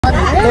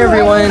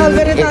everyone,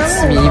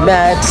 it's me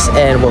Max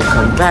and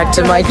welcome back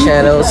to my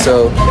channel.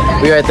 So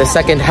we are at the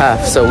second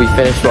half, so we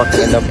finished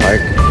walking in the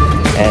park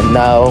and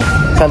now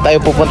saan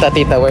tayo pupunta,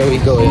 tita? Where are we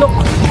going?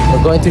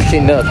 We're going to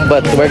Chinook,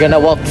 but we're gonna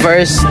walk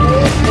first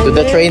to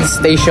the train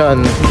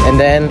station and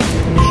then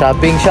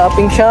shopping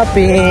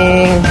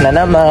na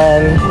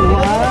naman.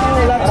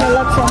 Wow,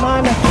 lots of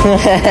money.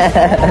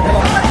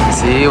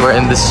 See, we're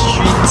in the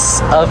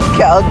streets of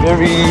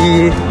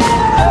Calgary.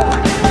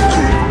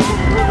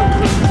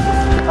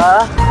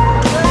 Huh?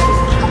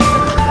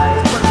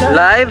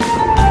 Live?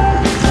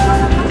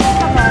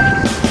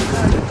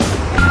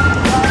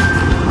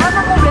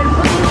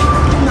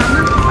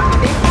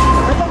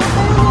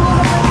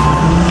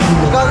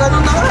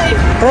 Gaganon na ka eh.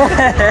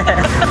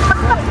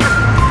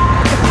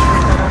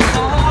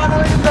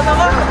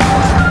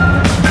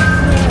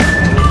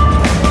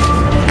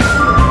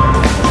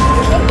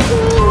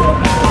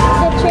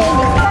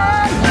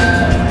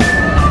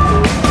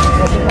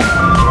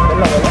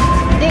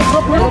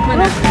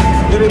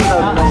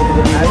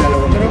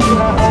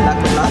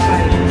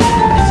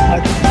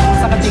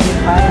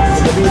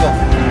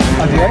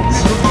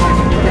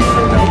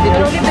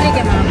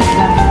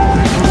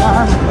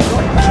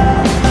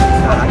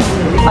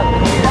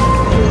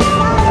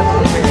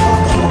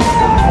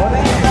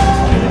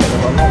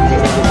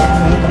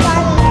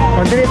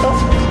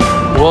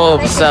 Whoa,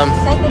 Sam.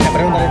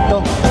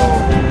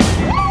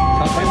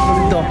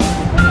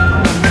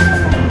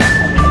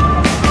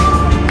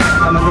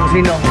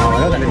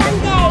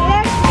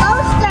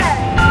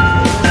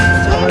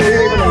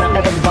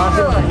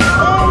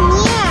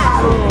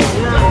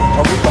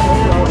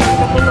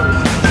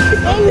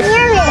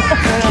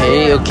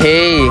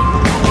 Okay.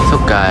 So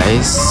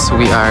guys,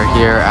 we are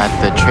here at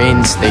the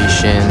train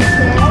station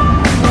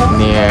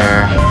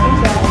near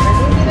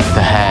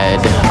the head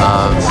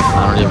of,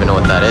 I don't even know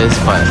what that is,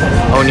 but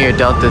near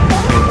Delta.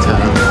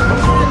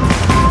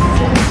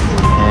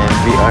 And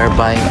we are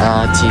buying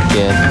a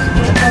ticket.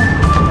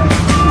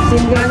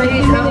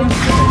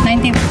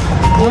 90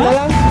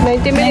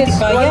 minutes.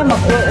 Kaya ano?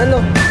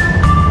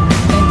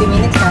 90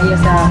 minutes kaya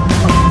sa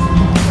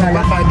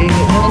hindi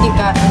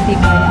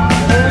kaya.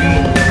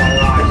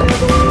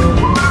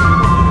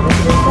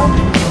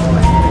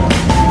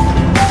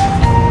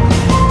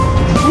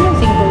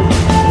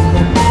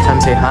 Sam,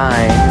 say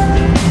hi.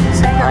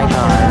 Say hi,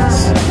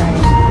 guys.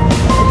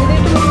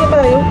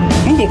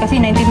 Hindi, kasi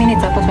 90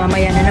 minutes tapos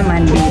mamaya na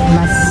naman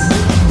mas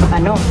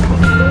ano.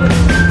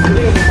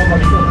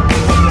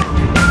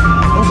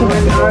 So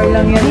 1 hour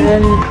lang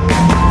yan.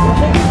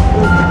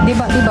 Di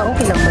ba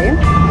okay lang ba yun?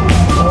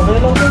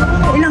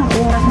 Ilang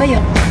oras ba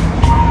yun?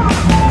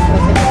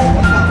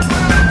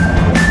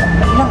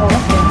 Ilang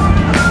oras yun?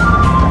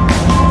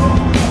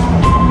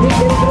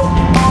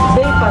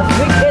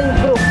 Weekend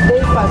group,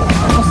 day pass.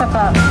 Ako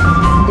saka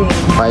day.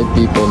 5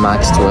 people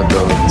max to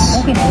adults.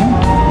 Okay na yun.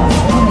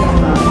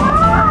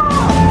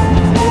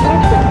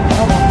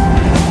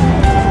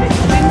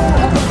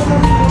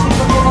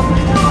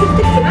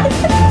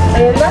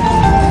 Ayun na?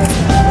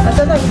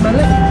 Asa na?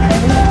 Balik.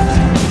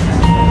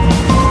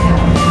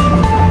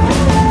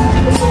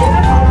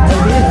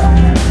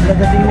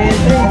 Lagating na yun.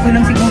 Okay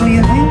lang siguro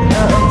yun eh.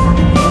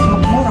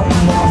 Magmura.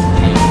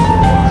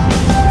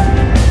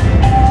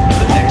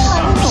 The next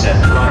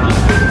Somerset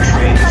rendezvous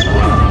train is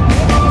running.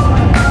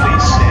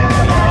 Please stand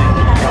behind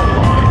the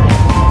yellow line.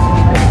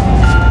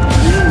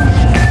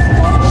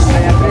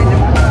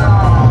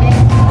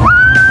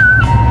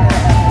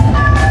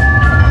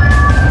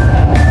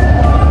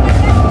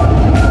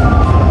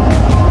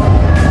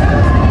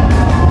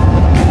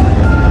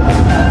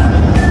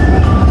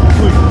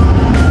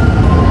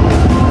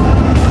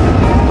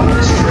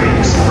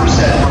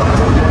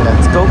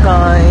 Let's go,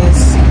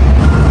 guys.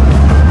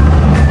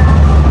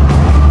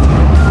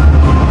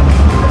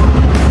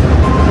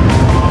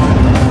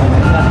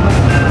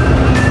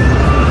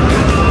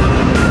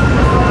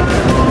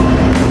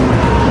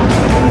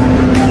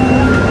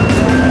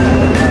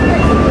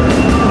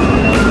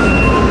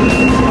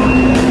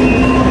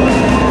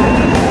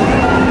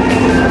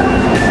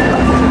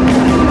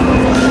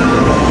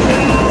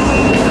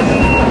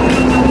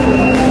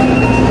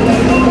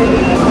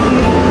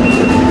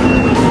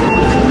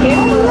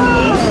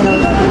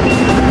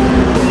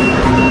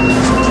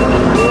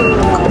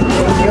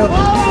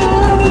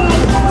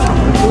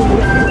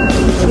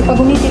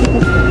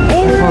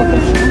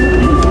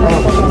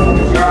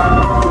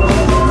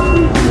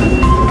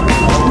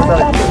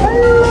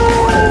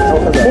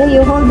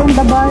 You hold on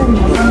the bar.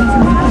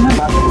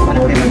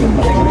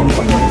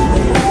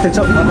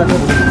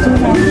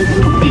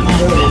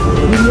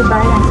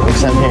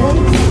 Exam here.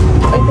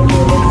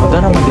 Ito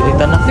na,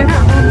 madilitan na.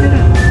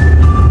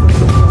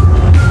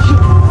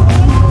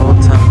 Hold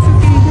time.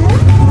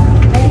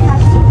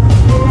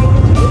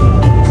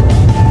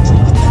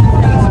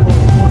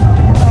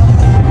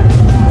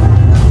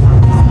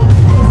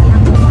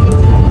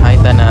 Hi,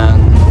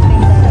 Tanang.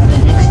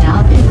 The next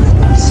stop is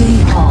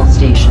City Hall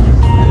Station.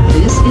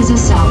 This is a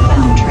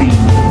southbound train.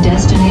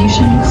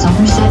 Destination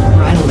Somerset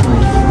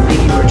Bridlewood.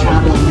 If you are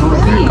traveling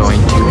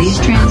northeast, please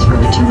transfer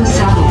to a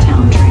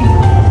Saddletown train.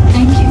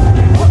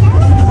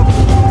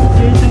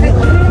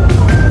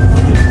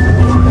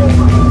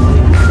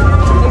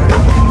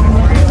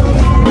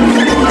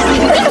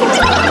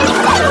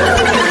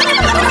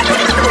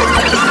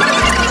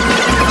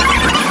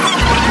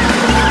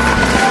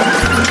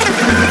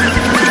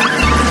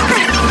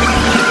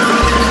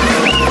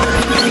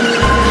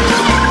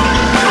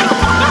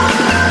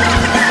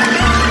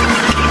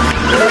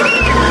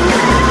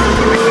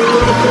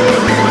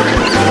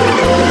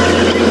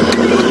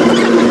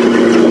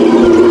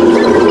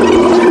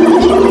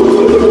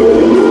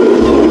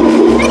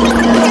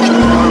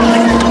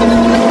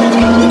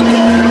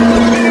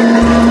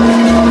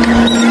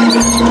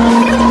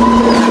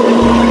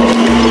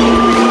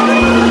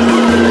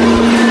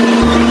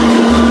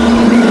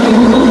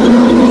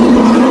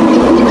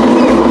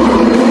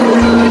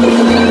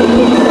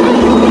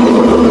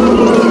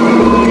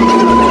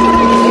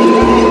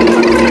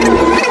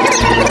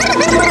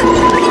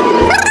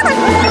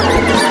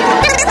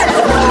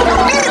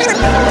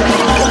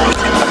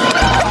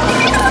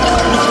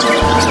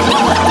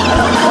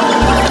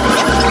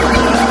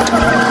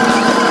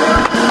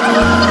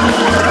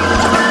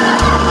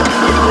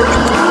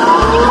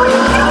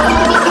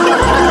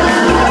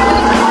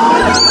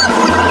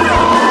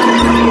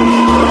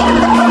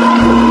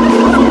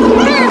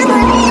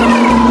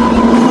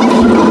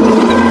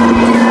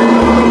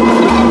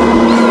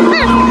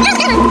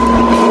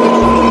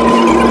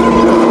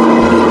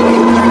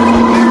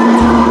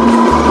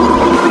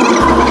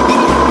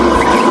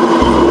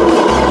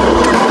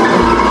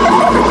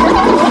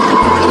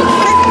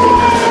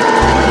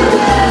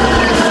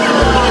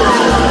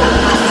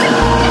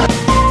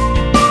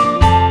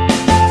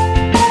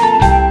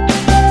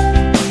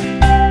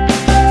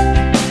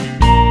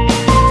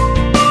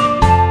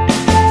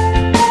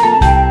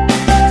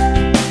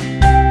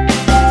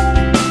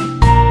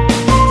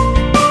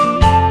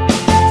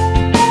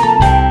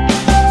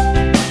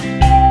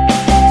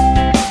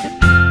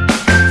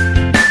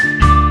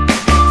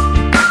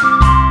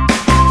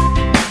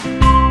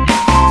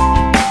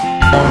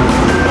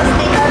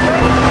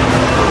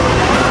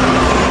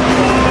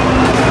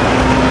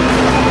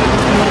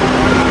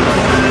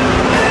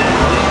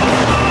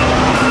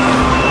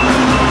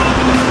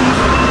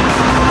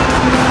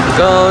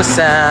 Go,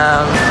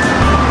 Sam.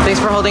 Thanks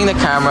for holding the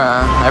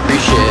camera. I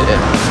appreciate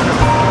it.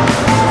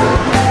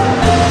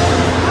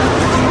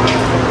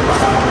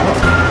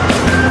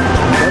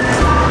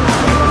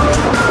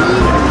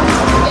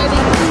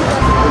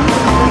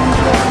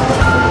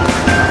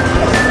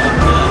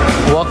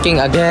 Walking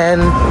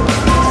again.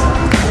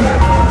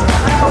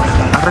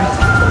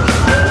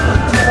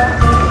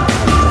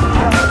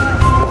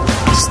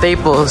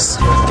 Staples.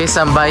 Okay,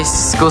 Sam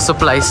buys school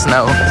supplies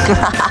now.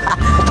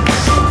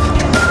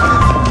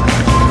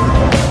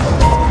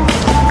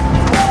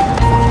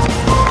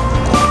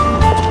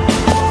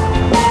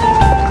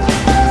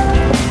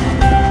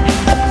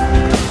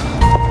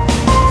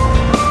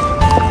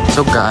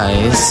 So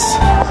guys,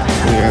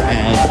 we're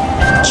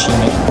at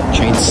Chinook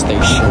train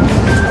station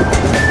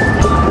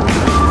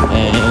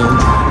and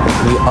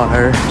we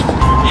are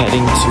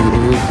heading to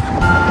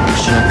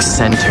Chinook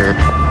Center.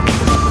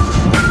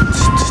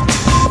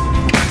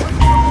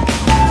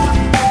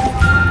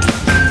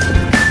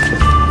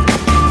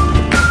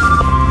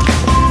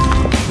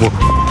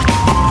 Whoa.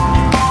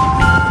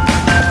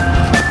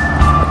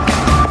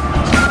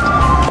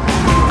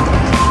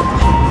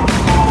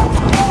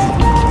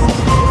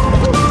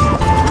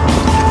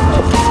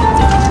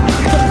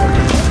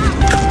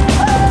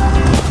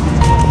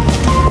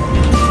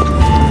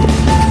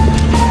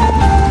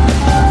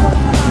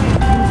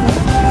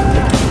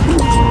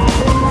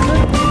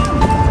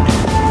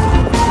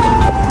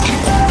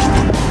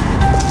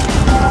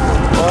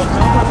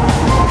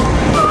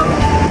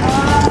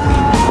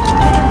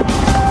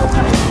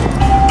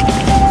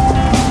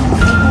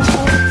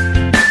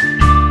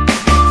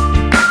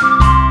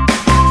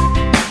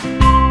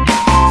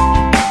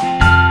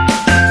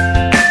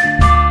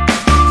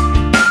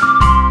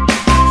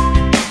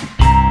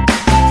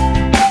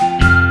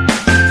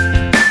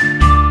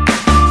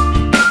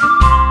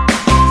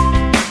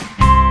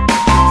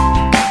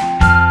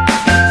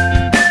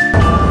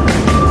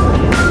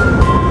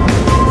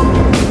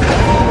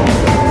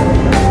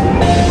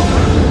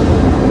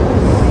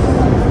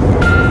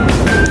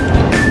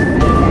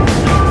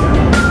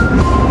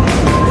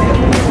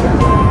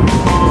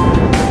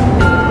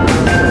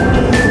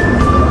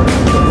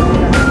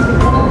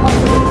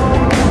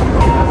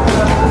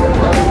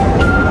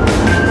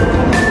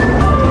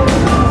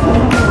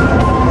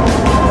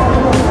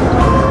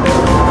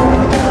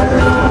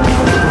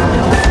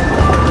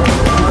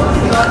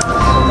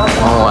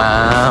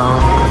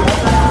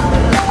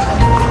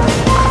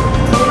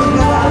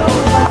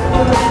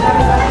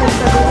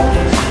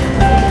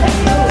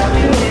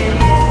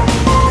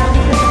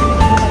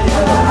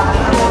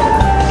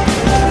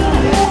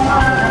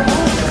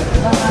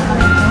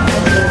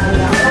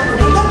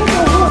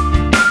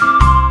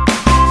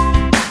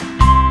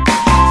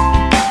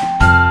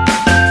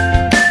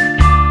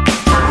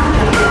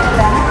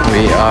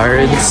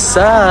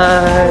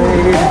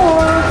 Inside.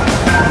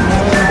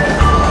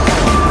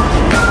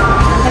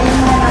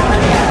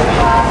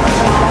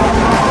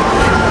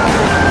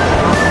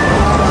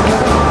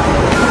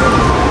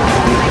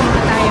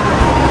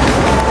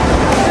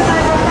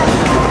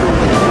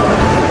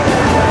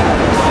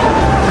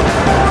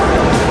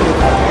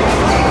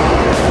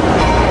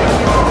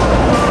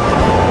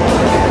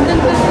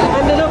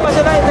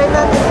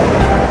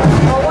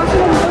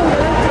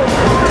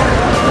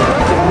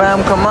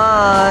 Ma'am, come on.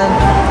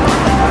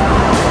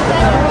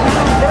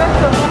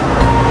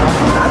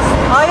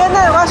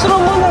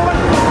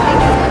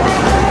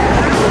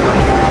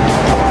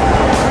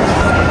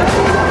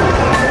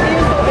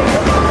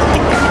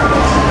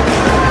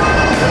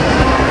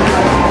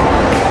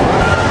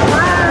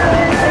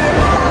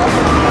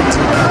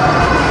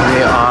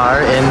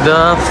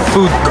 The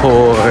food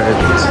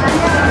court.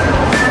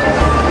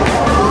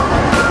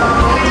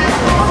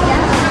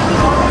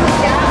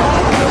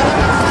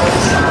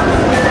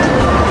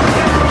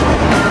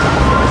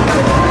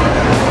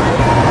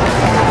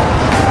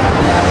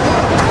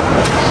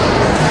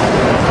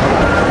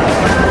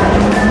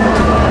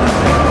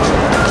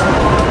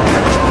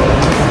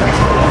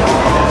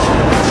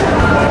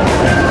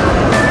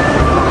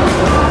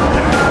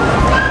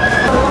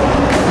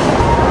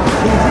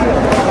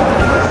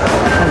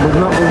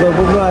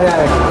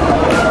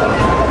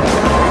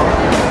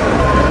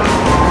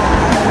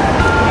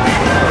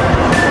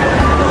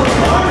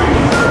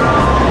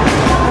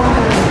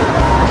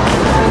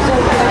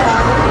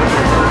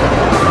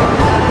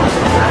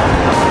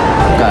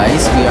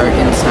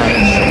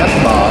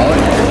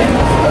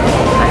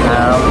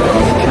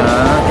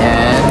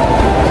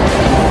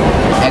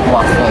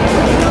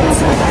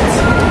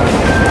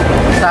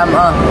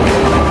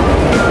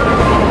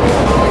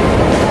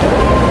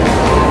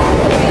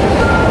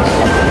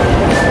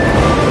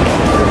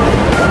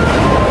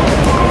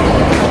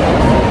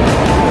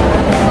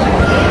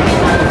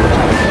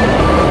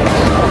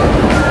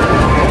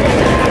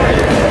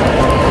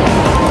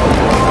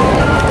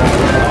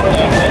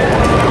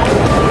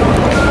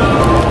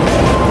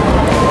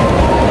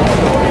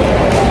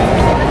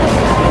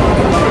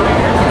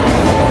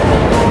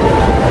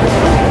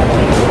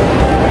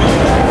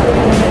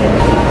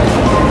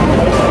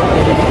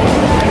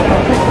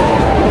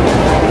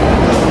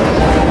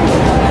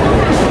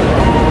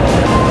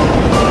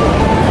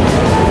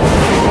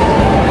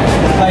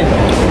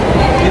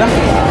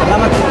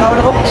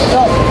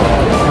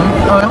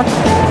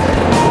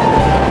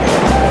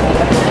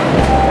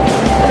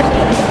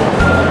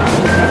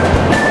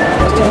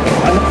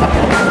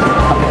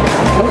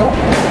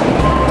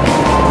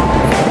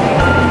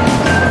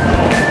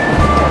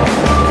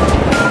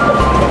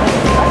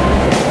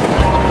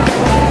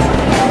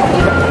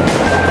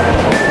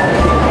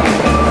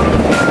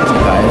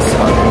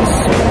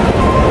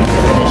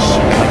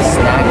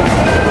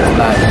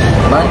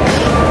 lunch,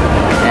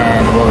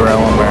 and we'll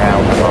roam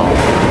around the mall.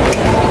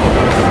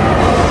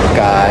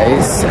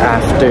 Guys,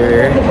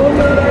 after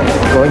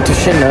going to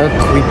Chinook,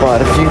 we bought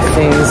a few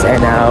things,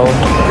 and now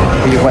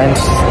we went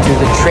to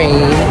the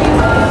train,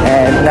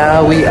 and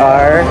now we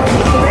are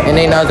in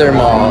another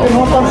mall,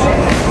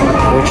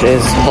 which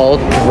is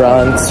Halt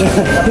Runs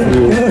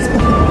Food.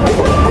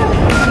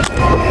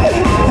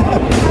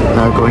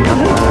 Now going up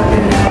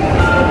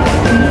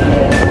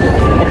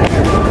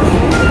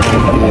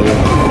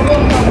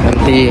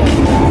Auntie.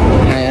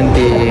 Hi,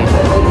 Auntie.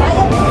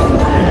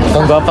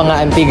 Kung gwapa nga,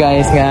 Auntie,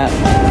 guys, nga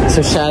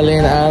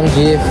sosyalin ang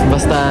gift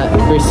basta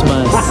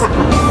Christmas.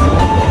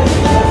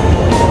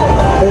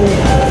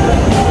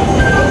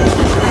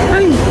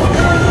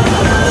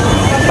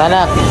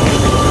 Tanak.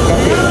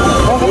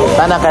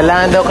 Tanak,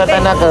 kailangan daw ka,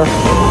 Tanak.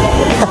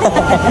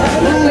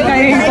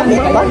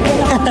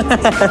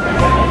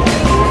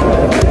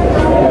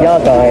 Yeah,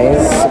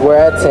 guys,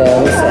 we're at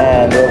Tim's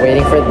and we're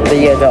waiting for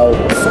the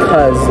adults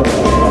because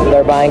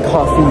they're buying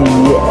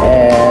coffee,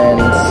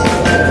 and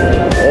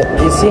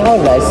you see how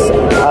nice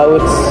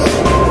out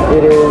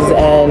it is.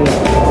 And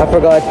I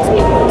forgot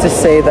to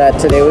say that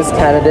today was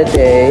Canada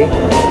Day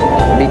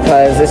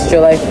because it's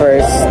July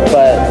 1st,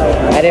 but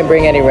I didn't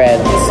bring any red,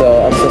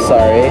 so I'm so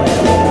sorry.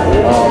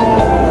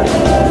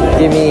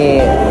 Give me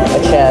a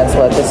chance,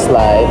 let this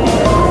slide.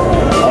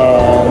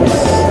 And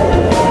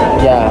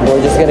yeah,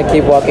 we're just gonna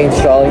keep walking,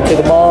 strolling to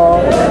the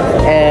mall,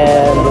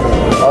 and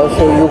I'll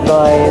show you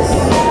guys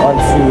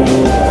onto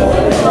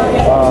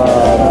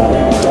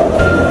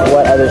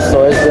what other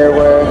stores there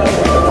were.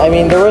 I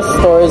mean, there were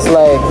stores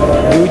like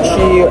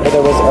Gucci,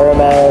 there was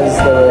Hermes,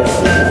 there was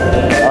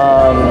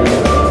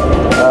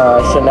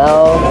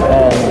Chanel,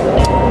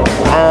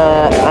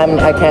 and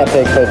I can't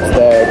take clips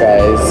there,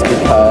 guys,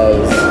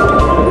 because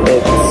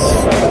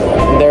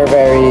they're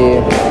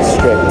very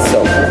strict.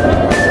 So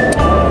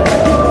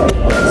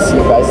see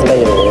you guys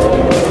later.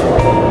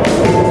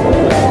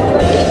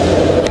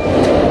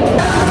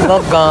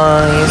 Look,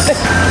 guys.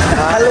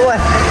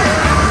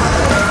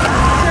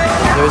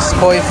 There's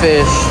koi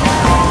fish.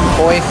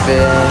 Koi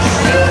fish.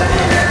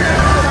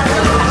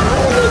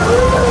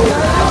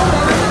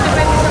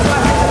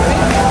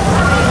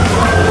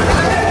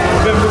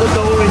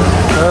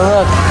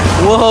 Look.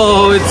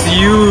 Whoa, it's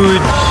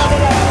huge.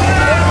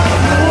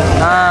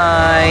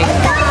 Hi.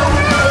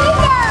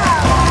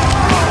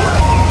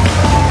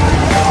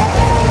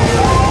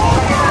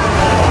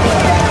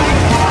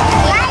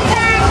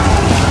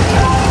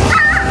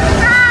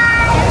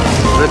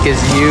 Look,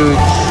 it's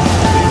huge.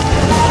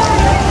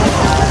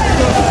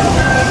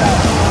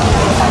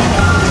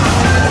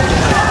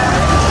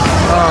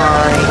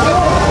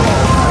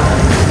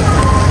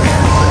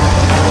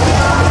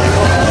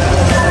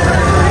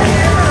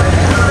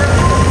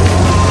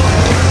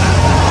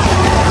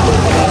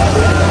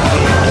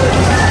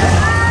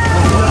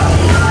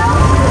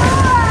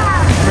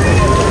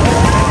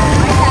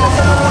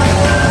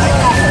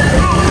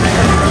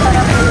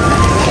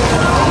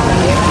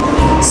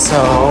 So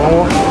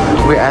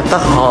we're at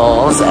the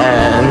halls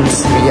and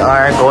we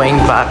are going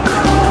back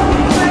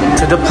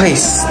to the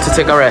place to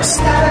take a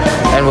rest,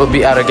 and we'll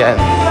be out again.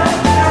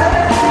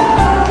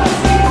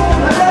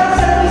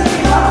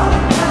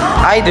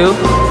 I do.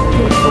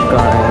 Oh,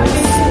 guys.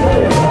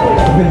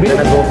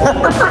 Gonna go.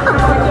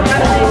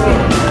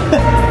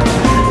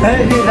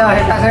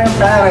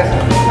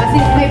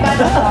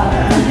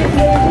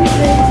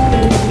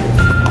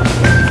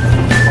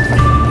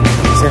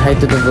 Say hi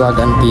to the vlog,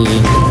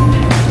 Auntie.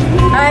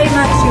 Hi,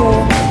 Matthew.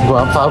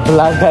 Guapa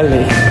vlog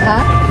gali. Ha?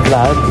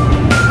 Vlog?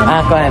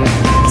 Kan?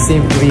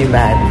 Simply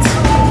Matt.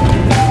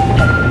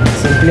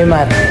 Simply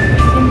Matt.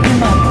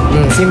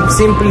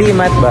 Simply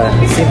Matt ba?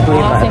 Simply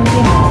Matt.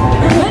 Simply Matt.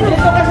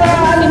 Dito ka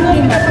sa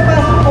Simply Matt.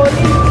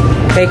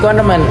 Kay ko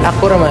naman,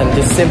 ako naman,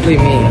 just simply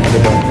me.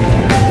 Diba?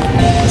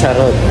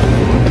 Charot.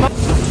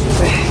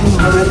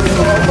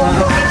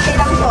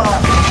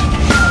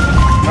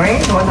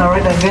 Right? 1 hour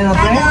again,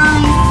 okay?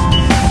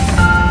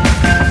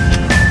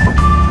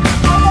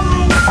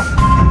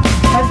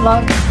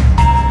 Vlog.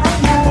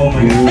 Oh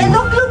my god.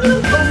 Look.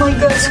 Oh my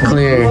god. It's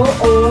clear.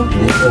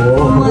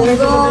 Oh my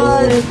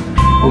god.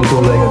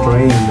 Also like a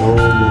train. Oh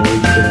my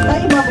god.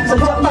 Ay, sa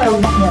Japan.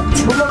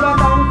 Bumaba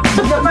tayo. Sa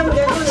Japan,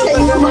 gano'n. Sa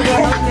iyo.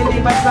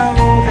 Nilipat ng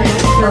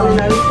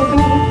terminal.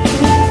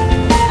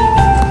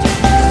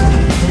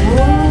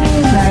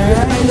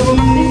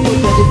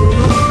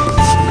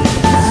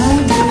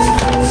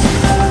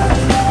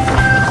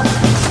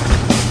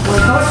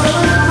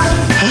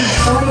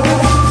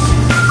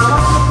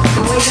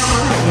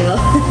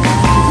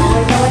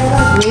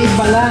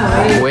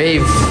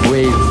 Wave.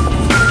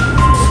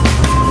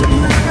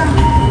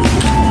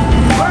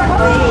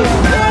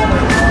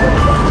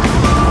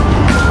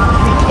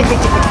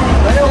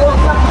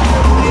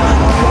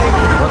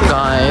 Look,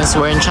 guys,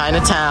 we're in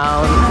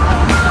Chinatown.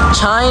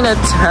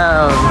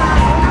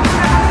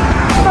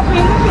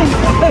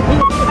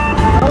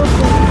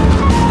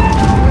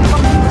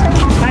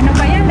 Ano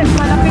ba yan?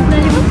 Nagpalapit na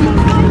yung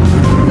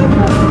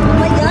oh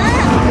my god!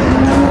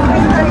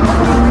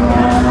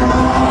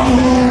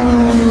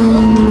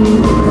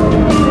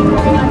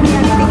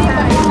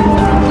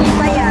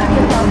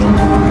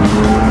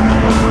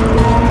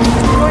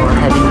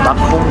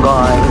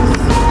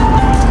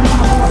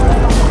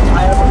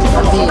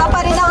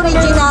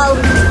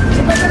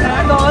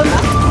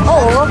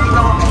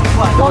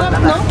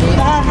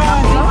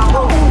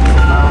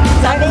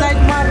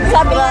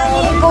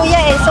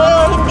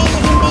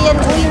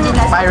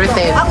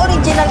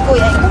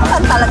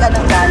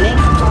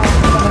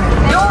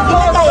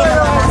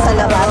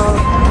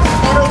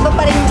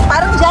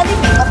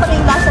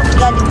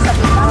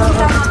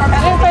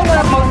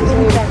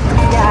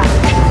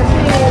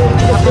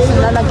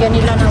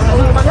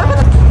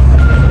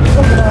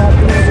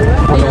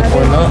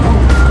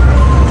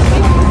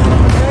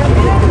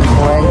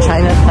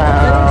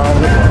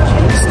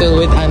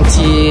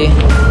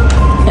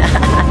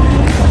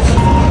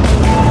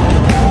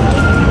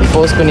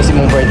 ko ni si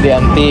mong birthday,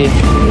 auntie.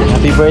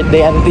 Happy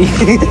birthday, auntie.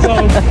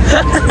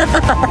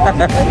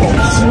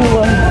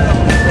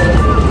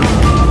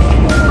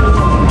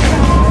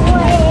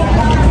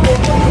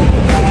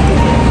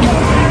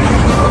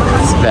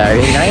 It's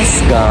very nice,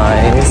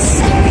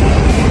 guys.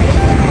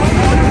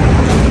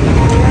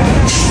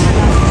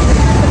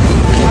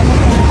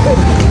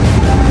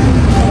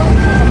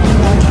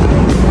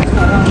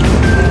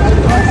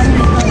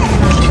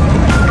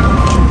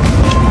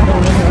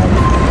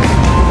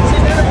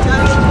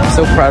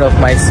 So proud of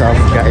myself,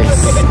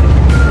 guys.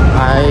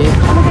 I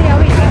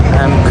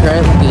am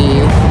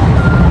currently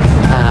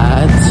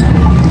at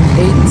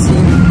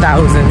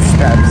 18,000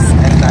 steps,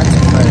 and that's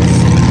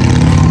first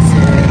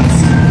since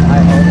I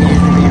only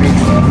usually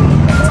reach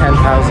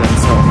 10,000.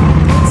 So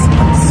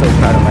I'm so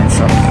proud of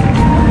myself.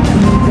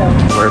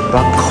 We're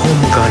back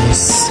home,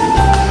 guys.